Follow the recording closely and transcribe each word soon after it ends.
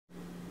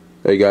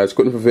Hey guys,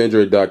 Quentin from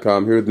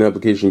Android.com here with an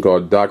application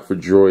called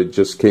dock4Droid.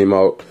 Just came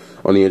out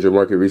on the Android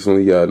market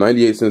recently,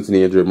 98 cents in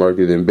the Android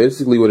market, and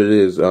basically what it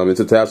is, it's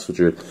a task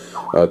switcher,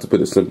 to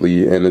put it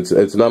simply, and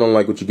it's not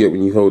unlike what you get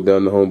when you hold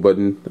down the home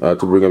button to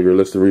bring up your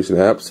list of recent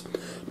apps,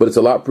 but it's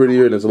a lot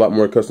prettier and it's a lot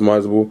more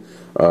customizable.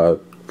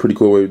 Pretty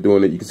cool way of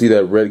doing it. You can see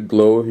that red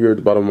glow here at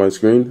the bottom of my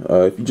screen.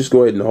 If you just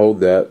go ahead and hold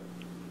that,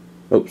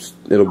 oops,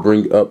 it'll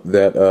bring up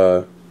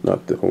that,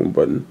 not the home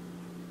button.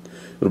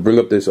 It'll bring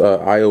up this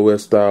iOS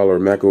style or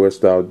macOS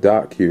style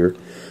dock here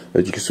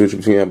that you can switch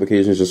between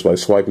applications just by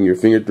swiping your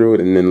finger through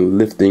it and then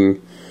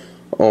lifting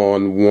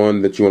on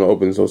one that you want to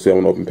open. So say I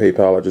want to open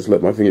PayPal, I just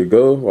let my finger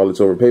go while it's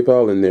over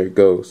PayPal and there it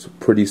goes.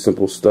 Pretty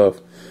simple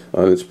stuff,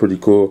 and it's pretty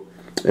cool.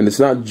 And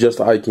it's not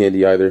just eye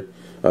candy either.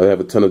 They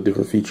have a ton of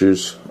different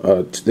features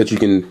that you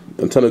can,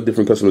 a ton of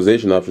different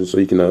customization options. So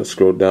you can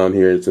scroll down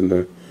here, it's in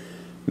the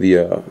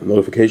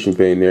notification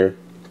pane there.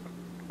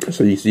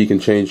 So you can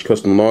change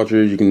custom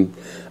launchers, you can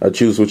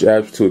choose which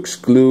apps to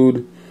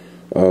exclude,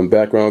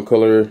 background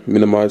color,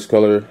 minimize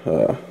color,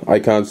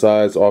 icon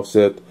size,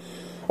 offset,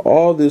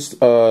 all these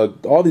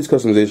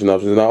customization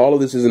options. Now all of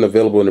this isn't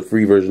available in the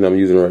free version I'm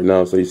using right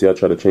now. So you see I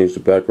try to change the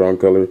background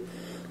color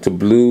to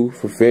blue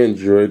for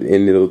Android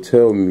and it'll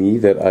tell me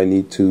that I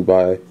need to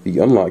buy the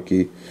unlock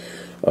key.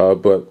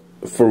 But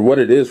for what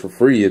it is for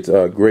free, it's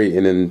great,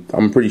 and then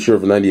I'm pretty sure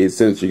for 98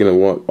 cents you're going to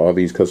want all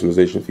these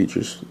customization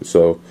features.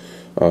 So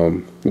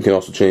you can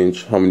also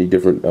change how many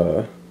different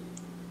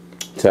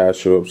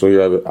tasks show up. So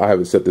here I have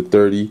it set to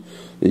 30,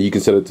 and you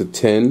can set it to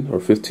 10 or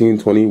 15,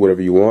 20,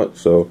 whatever you want.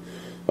 So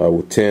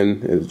with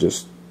 10, it'll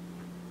just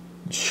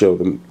show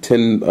them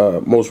 10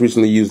 most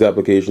recently used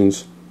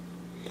applications.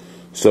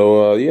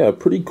 So yeah,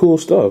 pretty cool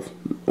stuff.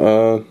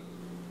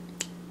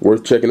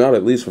 Worth checking out,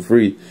 at least for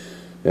free.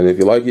 And if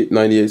you like it,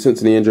 98 cents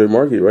in the Android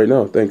market right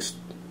now. Thanks.